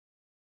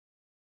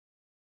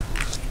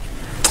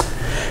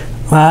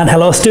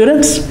Hello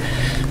students.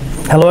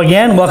 Hello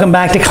again. Welcome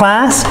back to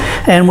class.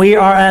 And we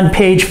are on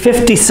page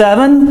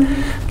 57,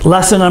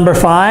 lesson number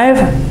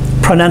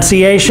 5,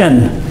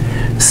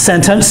 pronunciation,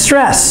 sentence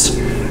stress.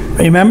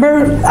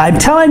 Remember, I'm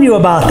telling you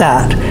about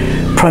that.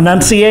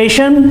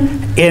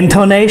 Pronunciation,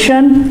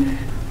 intonation,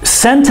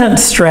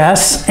 sentence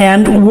stress,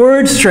 and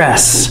word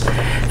stress.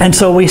 And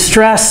so we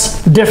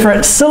stress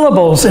different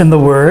syllables in the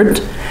word,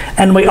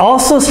 and we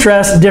also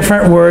stress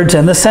different words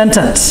in the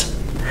sentence.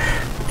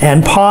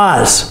 And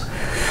pause.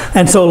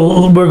 And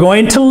so we're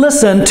going to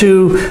listen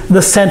to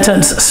the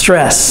sentence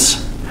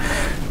stress.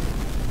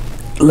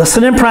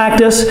 Listen and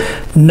practice.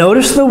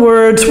 Notice the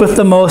words with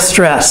the most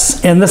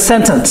stress in the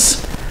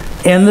sentence.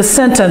 In the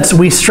sentence,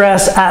 we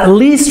stress at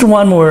least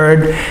one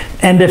word,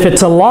 and if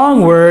it's a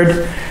long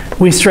word,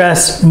 we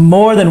stress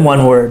more than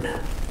one word,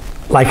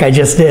 like I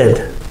just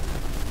did.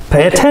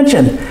 Pay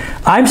attention.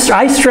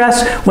 I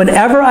stress,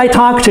 whenever I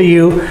talk to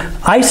you,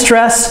 I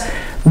stress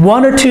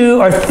 1 or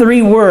 2 or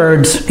 3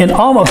 words in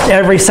almost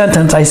every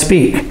sentence I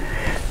speak.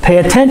 Pay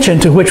attention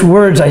to which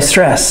words I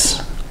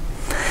stress.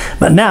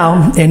 But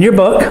now, in your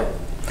book,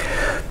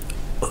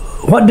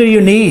 what do you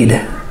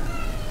need?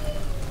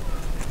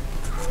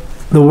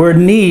 The word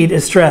need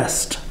is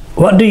stressed.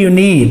 What do you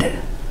need?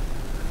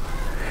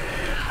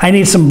 I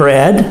need some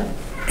bread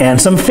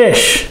and some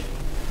fish.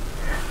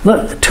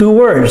 Look, 2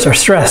 words are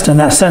stressed in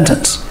that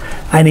sentence.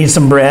 I need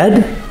some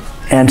bread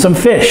and some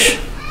fish.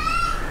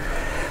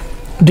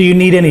 Do you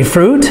need any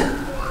fruit?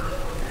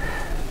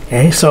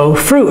 Okay, so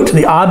fruit,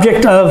 the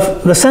object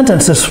of the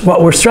sentence, is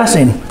what we're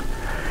stressing.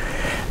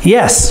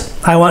 Yes,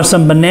 I want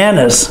some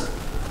bananas.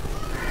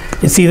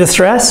 You see the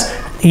stress?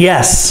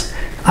 Yes,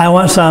 I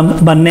want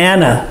some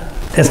banana.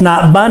 It's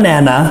not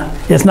banana,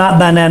 it's not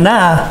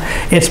banana,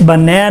 it's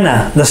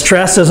banana. The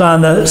stress is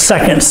on the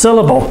second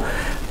syllable.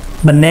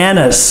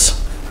 Bananas.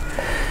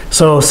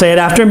 So say it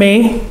after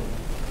me.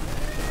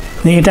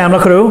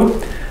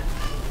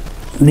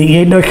 What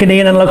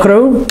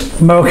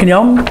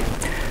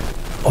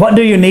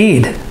do you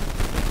need?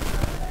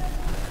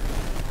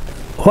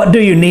 What do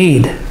you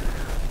need?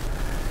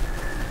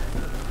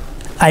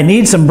 I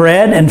need some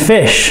bread and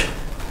fish.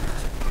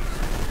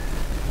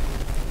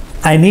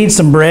 I need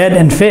some bread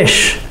and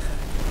fish.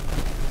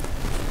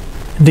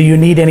 Do you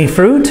need any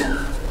fruit?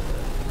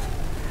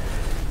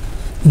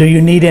 Do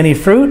you need any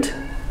fruit?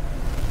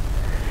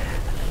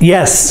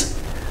 Yes,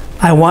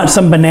 I want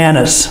some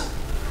bananas.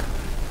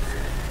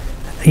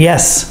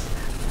 Yes,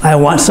 I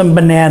want some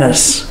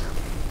bananas.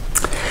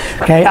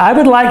 Okay, I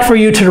would like for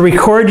you to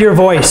record your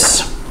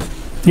voice.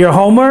 Your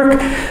homework,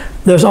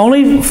 there's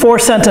only 4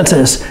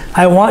 sentences.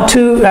 I want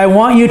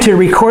you to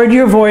record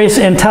your voice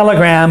in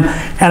Telegram,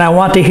 and I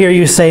want to hear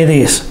you say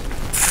these.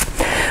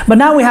 But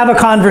now we have a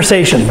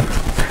conversation.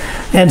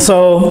 And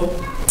so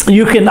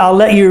I'll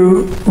let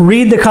you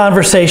read the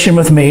conversation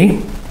with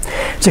me.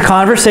 It's a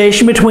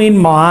conversation between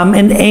Mom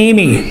and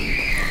Amy.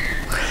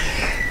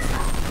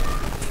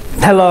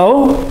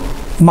 Hello,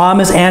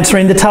 Mom is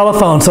answering the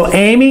telephone. So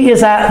Amy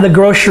is at the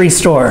grocery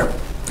store.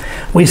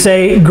 We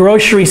say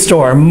grocery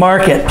store,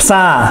 market,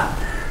 psa,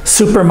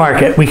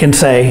 supermarket, we can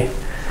say.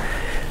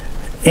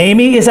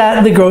 Amy is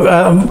at the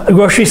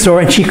grocery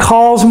store and she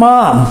calls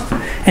Mom,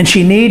 and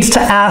she needs to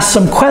ask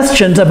some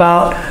questions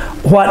about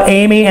what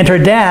Amy and her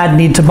dad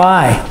need to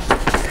buy.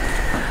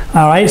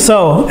 All right,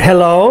 so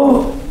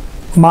hello,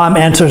 Mom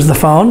answers the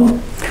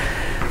phone.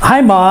 Hi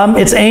Mom,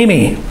 it's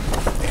Amy.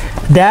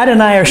 Dad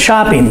and I are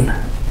shopping.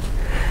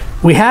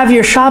 We have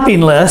your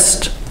shopping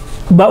list,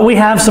 but we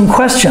have some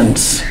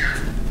questions.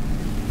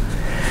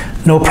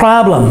 No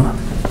problem.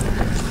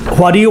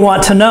 What do you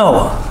want to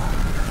know?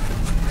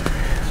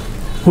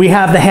 We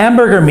have the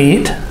hamburger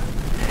meat,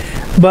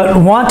 but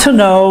want to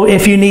know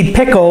if you need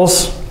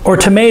pickles or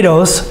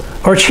tomatoes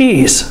or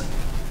cheese.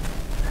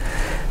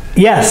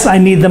 Yes, I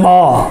need them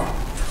all.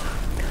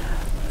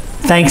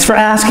 Thanks for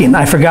asking,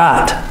 I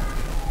forgot.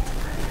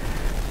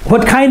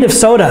 What kind of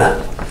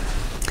soda?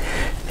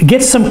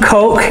 Get some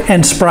Coke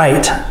and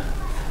Sprite.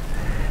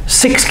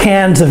 6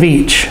 cans of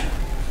each.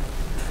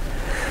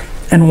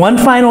 And one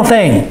final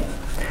thing.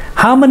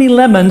 How many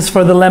lemons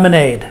for the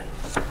lemonade?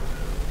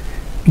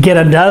 Get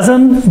a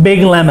dozen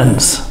big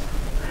lemons.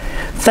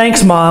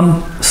 Thanks,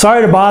 Mom.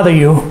 Sorry to bother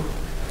you.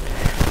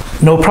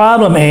 No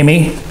problem,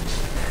 Amy.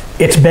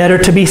 It's better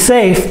to be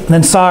safe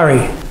than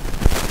sorry.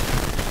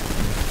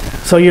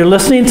 So you're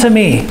listening to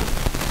me.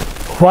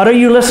 What are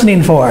you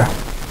listening for?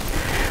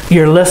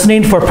 You're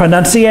listening for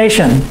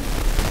pronunciation.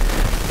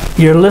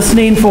 You're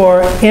listening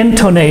for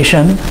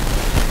intonation.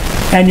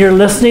 And you're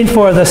listening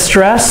for the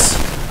stress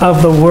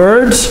of the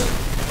words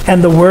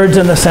and the words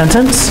in the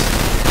sentence.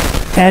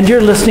 And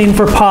you're listening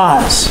for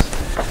pause.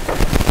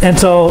 And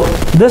so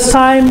this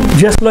time,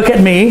 just look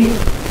at me.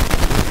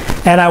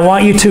 And I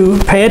want you to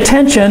pay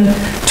attention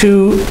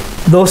to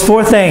those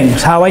 4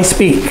 things, how I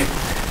speak.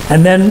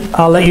 And then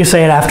I'll let you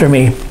say it after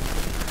me.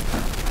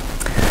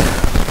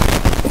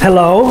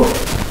 Hello.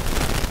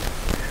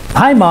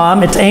 Hi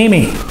Mom, it's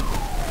Amy.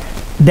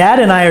 Dad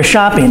and I are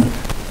shopping.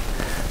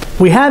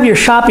 We have your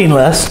shopping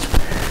list,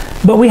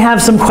 but we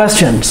have some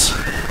questions.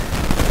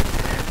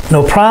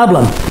 No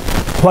problem.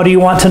 What do you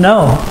want to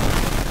know?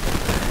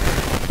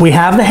 We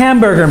have the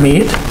hamburger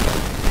meat,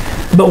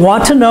 but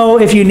want to know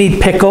if you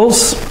need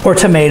pickles or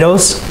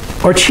tomatoes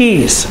or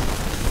cheese.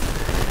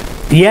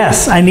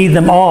 Yes, I need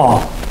them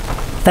all.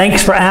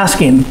 Thanks for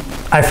asking.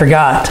 I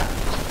forgot.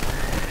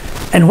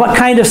 And what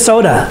kind of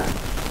soda?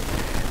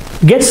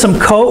 Get some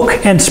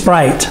Coke and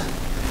Sprite.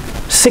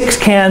 6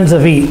 cans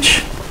of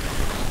each.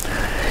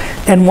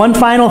 And one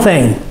final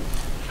thing.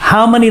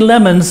 How many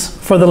lemons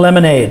for the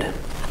lemonade?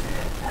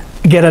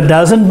 Get a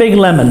dozen big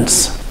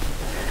lemons.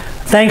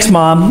 Thanks,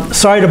 Mom.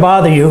 Sorry to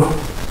bother you.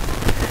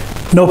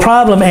 No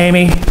problem,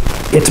 Amy.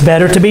 It's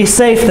better to be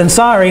safe than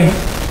sorry.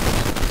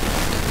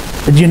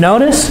 Did you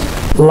notice?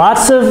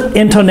 Lots of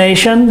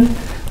intonation,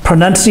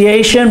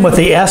 pronunciation with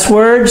the S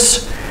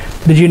words.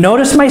 Did you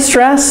notice my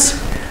stress?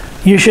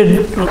 You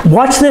should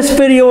watch this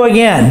video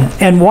again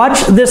and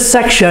watch this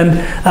section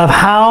of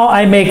how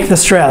I make the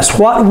stress.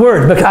 What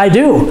word? Because I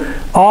do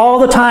all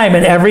the time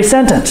in every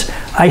sentence.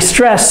 I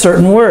stress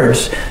certain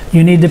words.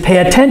 You need to pay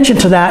attention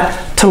to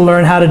that to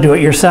learn how to do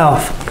it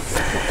yourself.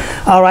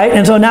 All right,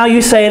 and so now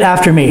you say it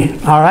after me.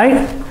 All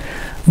right?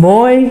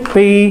 Muy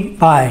bien.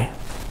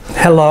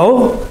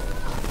 Hello.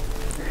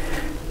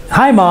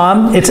 Hi,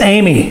 Mom. It's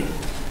Amy.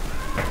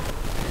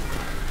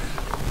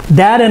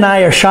 Dad and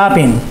I are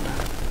shopping.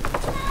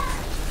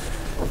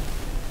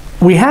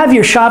 We have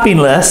your shopping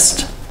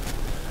list,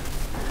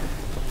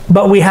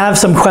 but we have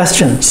some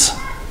questions.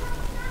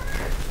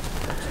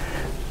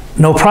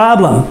 No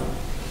problem.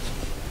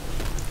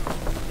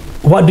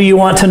 What do you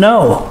want to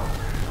know?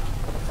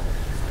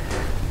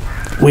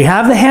 We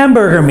have the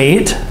hamburger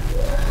meat,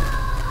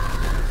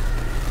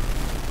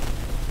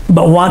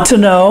 but want to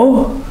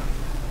know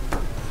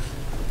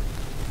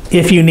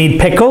if you need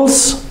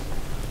pickles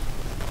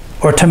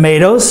or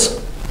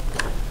tomatoes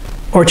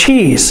or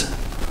cheese.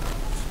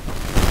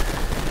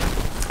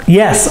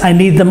 Yes, I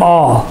need them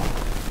all.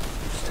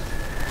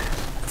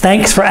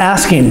 Thanks for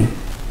asking.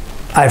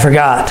 I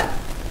forgot.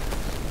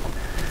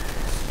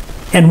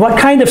 And what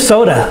kind of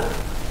soda?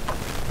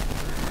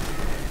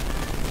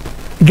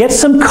 Get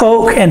some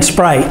Coke and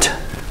Sprite.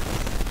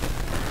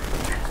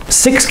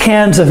 6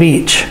 cans of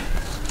each.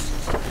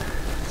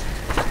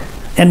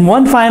 And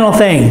one final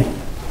thing.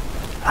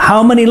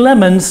 How many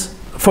lemons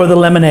for the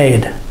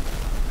lemonade?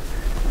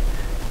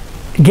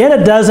 Get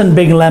a dozen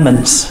big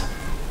lemons.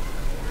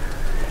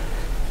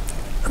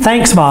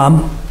 Thanks,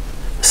 Mom.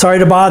 Sorry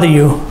to bother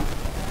you.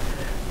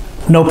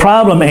 No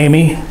problem,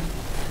 Amy.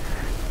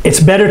 It's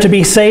better to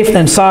be safe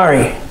than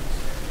sorry.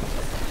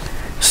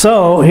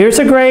 So here's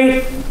a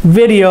great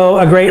video,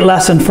 a great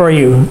lesson for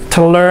you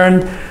to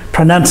learn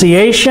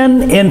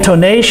pronunciation,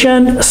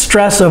 intonation,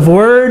 stress of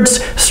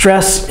words,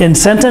 stress in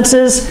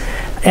sentences,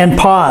 and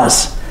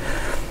pause.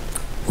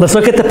 Let's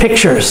look at the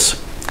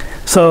pictures.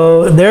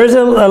 So there's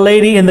a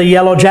lady in the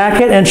yellow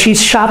jacket, and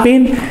she's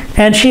shopping,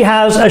 and she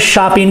has a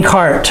shopping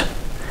cart.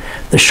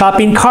 The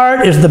shopping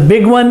cart is the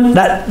big one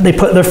that they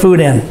put their food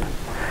in.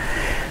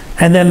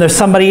 And then there's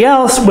somebody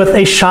else with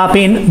a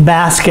shopping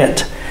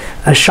basket.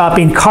 A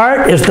shopping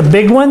cart is the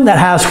big one that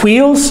has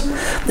wheels,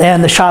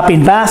 and the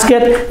shopping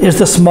basket is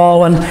the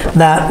small one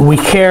that we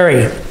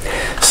carry.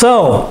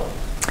 So,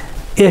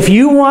 if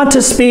you want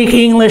to speak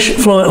English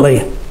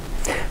fluently,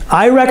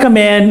 I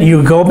recommend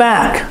you go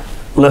back,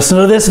 listen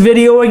to this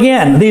video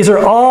again. These are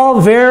all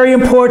very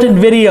important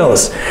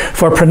videos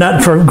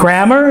for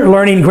grammar,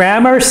 learning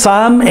grammar,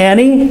 some,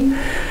 any,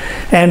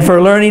 and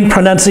for learning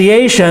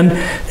pronunciation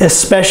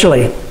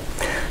especially.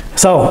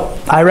 So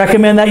I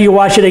recommend that you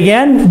watch it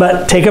again,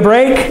 but take a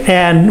break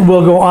and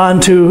we'll go on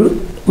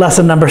to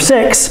lesson number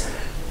 6,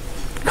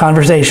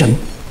 conversation.